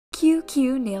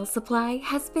QQ Nail Supply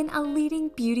has been a leading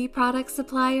beauty product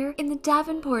supplier in the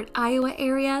Davenport, Iowa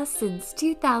area since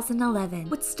 2011.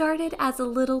 What started as a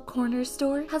little corner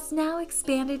store has now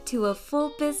expanded to a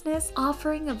full business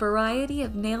offering a variety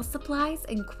of nail supplies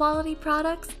and quality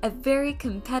products at very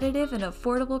competitive and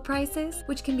affordable prices,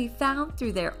 which can be found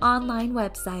through their online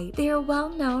website. They are well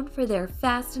known for their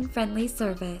fast and friendly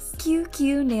service.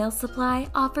 QQ Nail Supply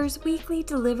offers weekly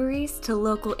deliveries to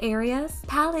local areas,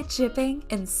 pallet shipping,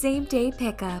 and same-day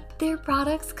pickup. Their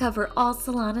products cover all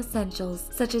salon essentials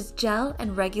such as gel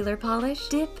and regular polish,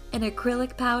 dip and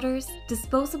acrylic powders,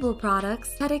 disposable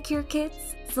products, pedicure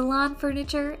kits, salon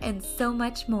furniture, and so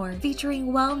much more,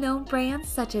 featuring well-known brands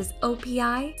such as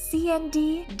OPI,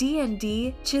 CND,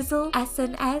 D&D, Chisel,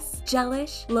 SNS,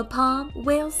 Gelish, La Palm,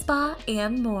 Whale Spa,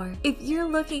 and more. If you're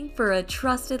looking for a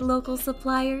trusted local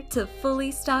supplier to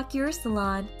fully stock your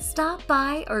salon, stop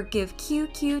by or give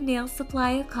QQ Nail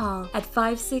Supply a call at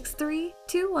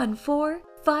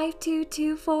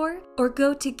 563-214-5224 or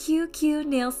go to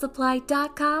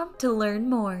qqnailsupply.com to learn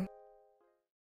more.